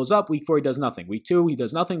 3, he blows up. Week 4, he does nothing. Week 2, he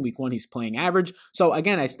does nothing. Week 1, he's playing average. So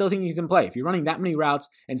again, I still think he's in play. If you're running that many routes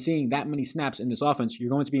and seeing that many snaps in this offense, you're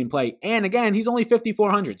going to be in play. And again, he's only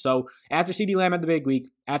 $5,400. So after CeeDee Lamb had the big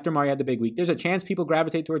week, after Murray had the big week, there's a chance people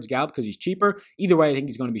gravitate towards Gallup because he's cheaper. Either way, I think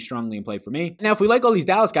he's going to be strongly in play for me. Now, if we like all these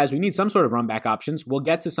Dallas guys, we need some sort of run back options. We'll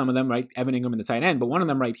get to some of them, right? Evan Ingram in the tight end, but one of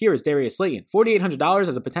them right here is Darius Slayton. $4,800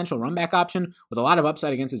 as a potential run back option with a lot of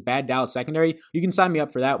upside against his bad Dallas secondary. You can sign me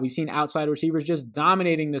up for that. We've seen outside receivers just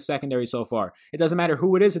dominating the secondary so far. It doesn't matter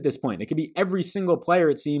who it is at this point. It could be every single player,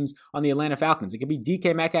 it seems, on the Atlanta Falcons. It could be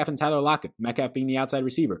DK Metcalf and Tyler Lockett, Metcalf being the outside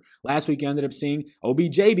receiver. Last week, you ended up seeing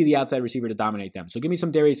OBJ be the outside receiver to dominate them. So give me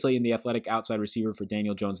some Darius Slayton, the athletic outside receiver for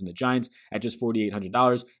Daniel Jones and the Giants at just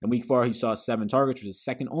 $4,800. In week 4, he saw 7 targets, which is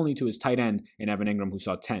second only to his tight end in Evan Ingram, who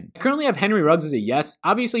saw 10. I currently have Henry Ruggs as a yes.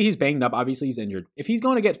 Obviously, he's banged up. Obviously, he's injured. If he's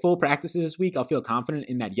going to get full practices this week, I'll feel confident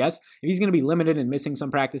in that yes. If he's going to be limited and missing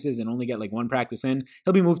some practices and only get like 1 practice in,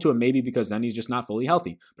 he'll be moved to a maybe because then he's just not fully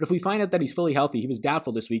healthy. But if we find out that he's fully healthy, he was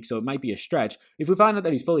doubtful this week, so it might be a stretch. If we find out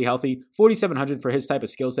that he's fully healthy, $4,700 for his type of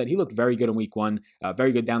skill set. He looked very good in week 1,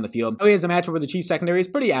 very good down the field. Oh, he has a matchup where the Chiefs secondary is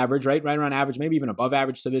pretty average, right around average, maybe even above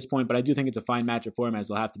average to this point, but I do think it's a fine matchup for him as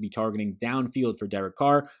they'll have to be targeting downfield for Derek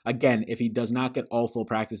Carr. Again, if he does not get all full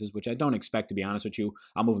practices, which I don't expect to be honest with you,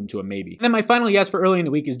 I'll move him to a maybe. And then my final yes for early in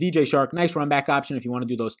the week is DJ Shark. Nice run back option if you want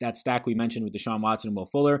to do that stack we mentioned with Deshaun Watson and Will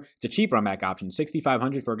Fuller. It's a cheap run back option,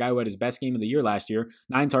 $6,500 for a guy who had his best game of the year last year.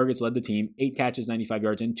 9 targets, led the team, 8 catches, 95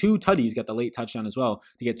 yards, and 2 tutties, got the late touchdown as well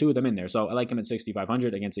to get 2 of them in there. So I like him at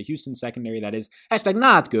 $6,500 against a Houston secondary that is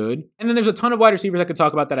 #not good. And then there's a ton of wide receivers that could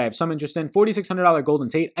talk about that I have some interest in. $4,600 Golden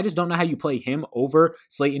Tate. I just don't know how you play him over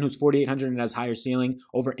Slayton, who's 4,800 and has higher ceiling,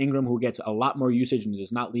 over Ingram, who gets a lot more usage and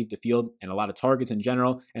does not leave the field, and a lot of targets in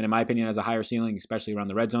general, and in my opinion has a higher ceiling, especially around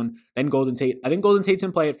the red zone, then Golden Tate. I think Golden Tate's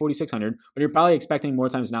in play at 4,600, but you're probably expecting more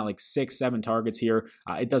times not like 6-7 targets here.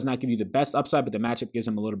 It does not give you the best upside, but the matchup gives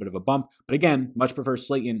him a little bit of a bump. But again, much prefer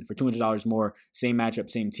Slayton for $200 more. Same matchup,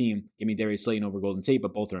 same team. Give me Darius Slayton over Golden Tate,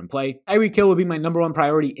 but both are in play. Tyreek Hill would be my number one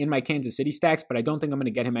priority in my Kansas City stacks, but I don't think I'm going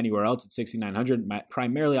to get him anywhere else at 6,900.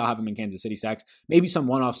 Primarily, I'll have him in Kansas City stacks. Maybe some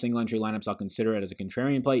one-off single entry lineups I'll consider it as a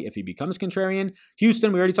contrarian play if he becomes contrarian.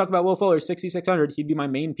 Houston, we already talked about Will Fuller, 6,600. He'd be my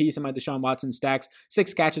main piece in my Deshaun Watson stacks.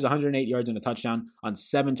 6 catches, 108 yards and a touchdown on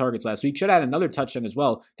 7 targets last week. Should have had another touchdown as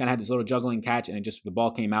well. Kind of had this little juggling catch, and the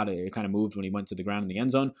ball came out. It kind of moved when he went to the ground in the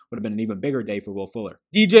end zone. Would have been an even bigger day for Will Fuller.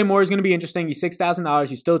 DJ Moore is going to be interesting. He's $6,000.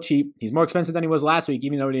 He's still cheap. He's more expensive than he was last week,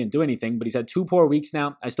 even though he didn't do anything, but he's had 2 poor weeks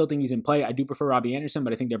now. I still think he's in play. I do prefer Robbie Anderson,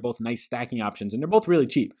 but I think they're both nice stacking options, and they're both really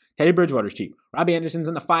cheap. Teddy Bridgewater's cheap. Robbie Anderson's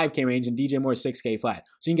in the 5K range, and DJ Moore's 6K flat.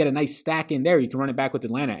 So you can get a nice stack in there. You can run it back with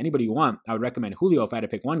Atlanta. Anybody you want. I would recommend Julio if I had to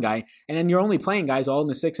pick one guy, and then you're only playing guys all in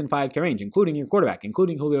the 6 and 5K range, including your quarterback,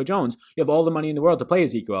 including Julio Jones. You have all the money in the world to play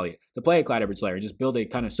Ezekiel Elliott, to play a Clyde Edwards-Helaire, just build a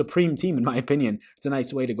kind of supreme team, in my opinion. It's a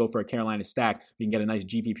nice way to go for a Carolina stack. You can get a nice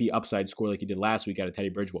GPP upside score like you did last week out of Teddy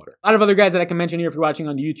Bridgewater. A lot of other guys that I can mention here if you're watching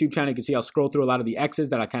on the YouTube channel. You can see I'll scroll through a lot of the X's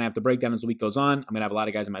that I kind of have to break down as the week goes on. I'm going to have a lot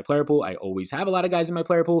of guys in my player pool. I always have a lot of guys in my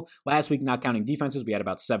player pool. Last week, not counting defenses, we had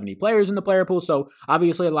about 70 players in the player pool. So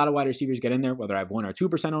obviously a lot of wide receivers get in there, whether I have 1 or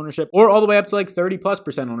 2% ownership or all the way up to like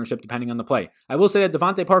 30+% ownership, depending on the play. I will say that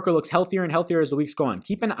Devontae Parker looks healthier and healthier as the weeks go on.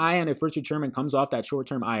 Keep an eye on if Richard Sherman comes off that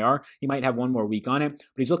short-term IR. He might have 1 more week on it,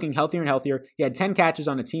 but he's looking healthier and healthier. He had 10 catches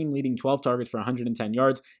on a team leading 12 targets for 110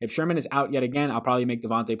 yards. If Sherman is out yet again, I'll probably make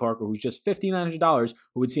Devontae Parker, who's just $5,900,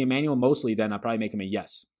 who would see Emmanuel Mosley, then I'll probably make him a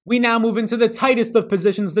yes. We now move into the tightest of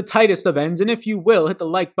positions, the tightest of ends, and if you will, hit the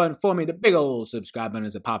like button for me, the big old subscribe button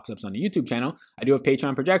as it pops up on the YouTube channel. I do have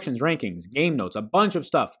Patreon projections, rankings, game notes, a bunch of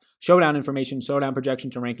stuff, showdown information, showdown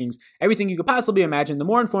projections and rankings, everything you could possibly imagine. The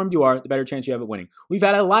more informed you are, the better chance you have at winning. We've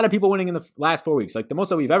had a lot of people winning in the last 4 weeks, like the most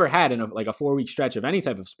that we've ever had in a 4-week stretch of any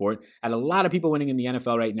type of sport. Had a lot of people winning in the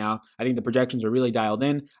NFL right now. I think the projections are really dialed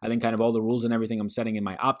in. I think kind of all the rules and everything I'm setting in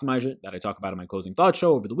my optimizer that I talk about in my closing thoughts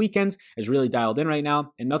show over the weekends is really dialed in right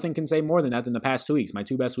now, and nothing can say more than that than the past 2 weeks. My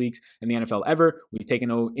 2 best weeks in the NFL ever. We've taken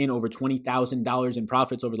in over $20,000 in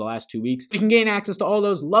profits over the last 2 weeks. You can gain access to all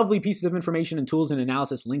those lovely pieces of information and tools and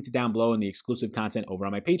analysis linked down below in the exclusive content over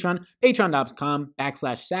on my Patreon,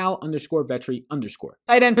 patreon.com/Sal_Vetri_.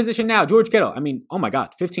 Tight end position now, George Kittle. I mean, oh my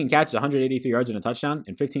God, 15 catches, 183 yards and a touchdown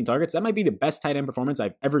and 15 targets. That might be the best tight end performance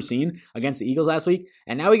I've ever seen against the Eagles last week.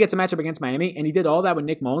 And now he gets a matchup against Miami, and he did all that with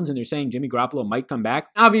Nick Mullins, and they're saying Jimmy Garoppolo might come back.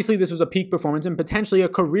 Obviously, this was a peak performance and potentially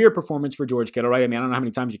a career performance for George Kittle, right? I mean, I don't know how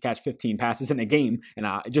many times you catch 15 passes in a game, and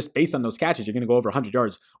just based on those catches, you're going to go over 100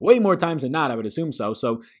 yards way more times than not, I would assume so.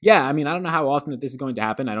 So, yeah, I mean, I don't know how often that this is going to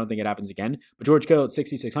happen. I don't think it happens again. But George Kittle at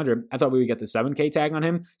 6,600, I thought we would get the 7K tag on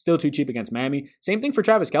him. Still too cheap against Miami. Same thing for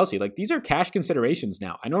Travis Kelce. Like, these are cash considerations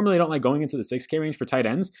now. I normally don't like going into the 6K range for tight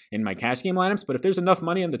ends in my cash game lineups, but if there's enough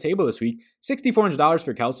money on the table this week, $6,400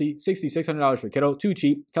 for Kelce, $6,600 for Kittle, too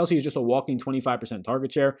cheap. Kelce is just a walking 25%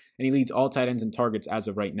 target share, and he leads all tight ends in targets as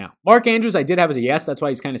of right now. Mark Andrews, I did have as a yes. That's why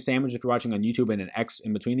he's kind of sandwiched if you're watching on YouTube and an X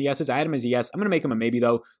in between the yeses. I had him as a yes. I'm going to make him a maybe,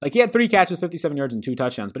 though. Like, he had 3 catches, 57 yards, and 2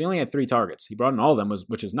 touchdowns, but he only had 3 targets. He brought in all of them,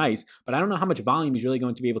 which is nice, but I don't know how much volume he's really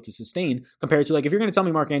going to be able to sustain compared to, like, if you're going to tell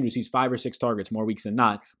me Mark Andrews sees 5 or 6 targets more weeks than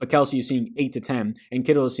not, but Kelce is seeing 8 to 10, and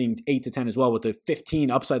Kittle is seeing 8 to 10 as well with the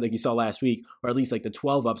 15 upside like you saw last week, or at least like the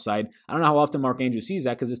 12 upside. I don't know how often Mark Andrews sees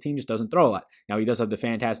that because his team just doesn't throw a lot. Now, he does have the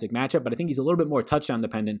fantastic matchup, but I think he's a little bit more touchdown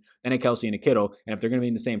dependent than a Kelce and a Kittle, and if they're going to be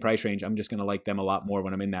in the same price range, I'm just going to like them a lot more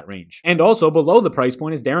when I'm in that range. And also below the price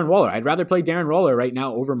point is Darren Waller. I'd rather play Darren Waller right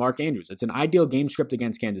now over Mark Andrews. It's an ideal game script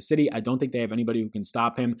against Kansas City. I don't think they have anybody who can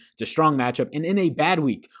stop him. It's a strong matchup, and in a bad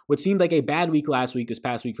week, what seemed like a bad week last week, this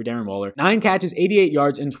past week for Darren Waller, 9 catches, 88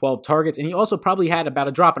 yards, and 12 targets, and he also probably had about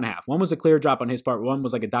a drop and a half. One was a clear drop on his part. One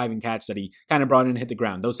was like a diving catch that he kind of brought in and hit the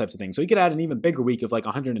ground, those types of things. So he could add an even bigger week of like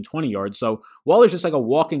 120 yards. So Waller's just like a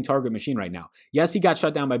walking target machine right now. Yes, he got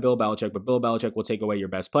shut down by Bill Belichick, but Bill Belichick will take away your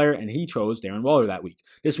best player, and he chose Darren Waller that week.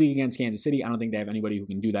 This week against Kansas City, I don't think they have anybody who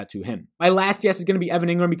can do that to him. My last yes is going to be Evan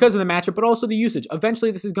Ingram because of the matchup, but also the usage.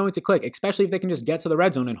 Eventually, this is going to click, especially if they can just get to the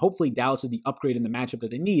red zone, and hopefully Dallas is the upgrade in the matchup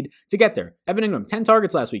that they need to get there. Evan Ingram, 10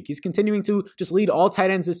 targets last week. He's continuing to just lead all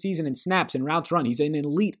tight ends this season in snaps and routes run. He's an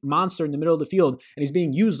elite monster in the middle of the field, and he's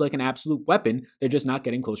being used like an absolute weapon. They're just not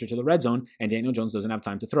getting closer to the red zone, and Daniel Jones doesn't have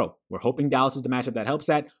time to throw. We're hoping Dallas is the matchup that helps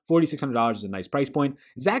that. $4,600 is a nice price point.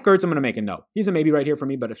 Zach Ertz, I'm going to make a no. He's a maybe right right here for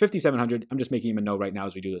me, but at 5,700, I'm just making him a no right now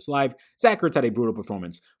as we do this live. Zach Ertz had a brutal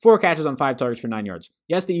performance. 4 catches on 5 targets for 9 yards.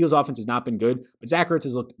 Yes, the Eagles offense has not been good, but Zach Ertz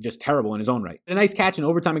has looked just terrible in his own right. A nice catch in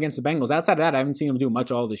overtime against the Bengals. Outside of that, I haven't seen him do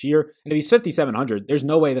much all this year. And if he's 5,700, there's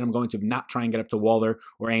no way that I'm going to not try and get up to Waller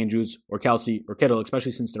or Andrews or Kelsey or Kittle,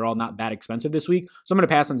 especially since they're all not that expensive this week. So I'm going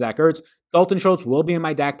to pass on Zach Ertz. Dalton Schultz will be in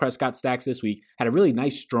my Dak Prescott stacks this week. Had a really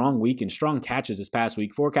nice, strong week and strong catches this past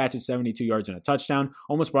week. 4 catches, 72 yards, and a touchdown.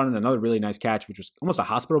 Almost brought in another really nice catch, which was almost a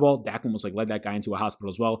hospital ball. Dak almost led that guy into a hospital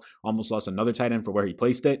as well. Almost lost another tight end for where he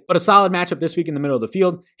placed it. But a solid matchup this week in the middle of the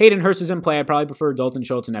field. Hayden Hurst is in play. I'd probably prefer Dalton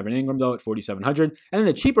Schultz and Evan Ingram, though, at 4,700. And then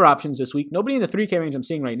the cheaper options this week, nobody in the 3K range I'm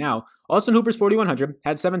seeing right now. Austin Hooper's 4,100,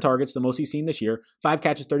 had 7 targets, the most he's seen this year. 5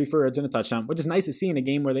 catches, 34 yards, and a touchdown, which is nice to see in a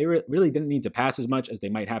game where they really didn't need to pass as much as they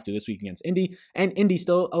might have to this week against Indy. And Indy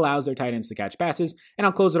still allows their tight ends to catch passes. And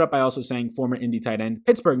I'll close it up by also saying former Indy tight end,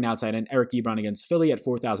 Pittsburgh now tight end, Eric Ebron against Philly at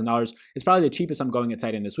 $4,000. It's probably the cheapest I'm going at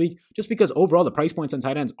tight end this week, just because overall the price points on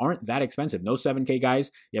tight ends aren't that expensive. No 7K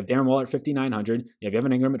guys. You have Darren Waller at 5,900. You have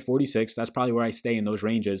Evan Ingram at 46. That's probably where I stay in those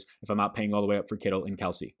ranges if I'm not paying all the way up for Kittle and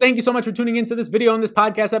Kelsey. Thank you so much for tuning into this video and this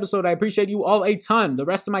podcast episode. I appreciate you all a ton. The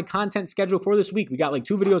rest of my content schedule for this week, we got like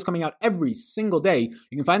 2 videos coming out every single day.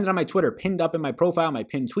 You can find it on my Twitter, pinned up in my profile, my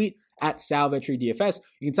pinned tweet, at SalVetryDFS.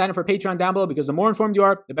 You can sign up for Patreon down below because the more informed you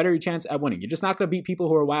are, the better your chance at winning. You're just not going to beat people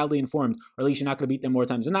who are wildly informed, or at least you're not going to beat them more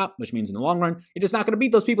times than not, which means in the long run, you're just not going to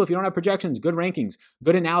beat those people if you don't have projections, good rankings,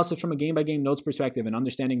 good analysis from a game-by-game notes perspective, and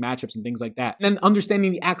understanding matchups and things like that. And then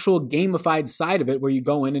understanding the actual gamified side of it, where you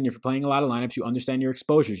go in and if you're playing a lot of lineups, you understand your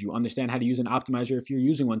exposures, you understand how to use an optimizer if you're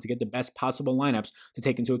using one to get the best possible lineups to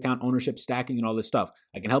take into account ownership, stacking, and all this stuff.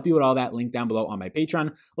 I can help you with all that. Link down below on my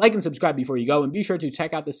Patreon. Like and subscribe before you go, and be sure to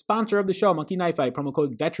check out the sponsor of the show, Monkey Knife Fight, promo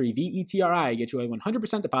code VETRY, VETRI, get you a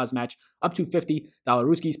 100% deposit match up to $50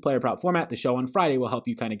 Rooskies player prop format. The show on Friday will help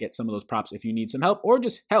you kind of get some of those props if you need some help, or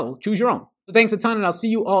just hell, choose your own. So thanks a ton, and I'll see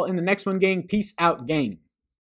you all in the next one, gang. Peace out, gang.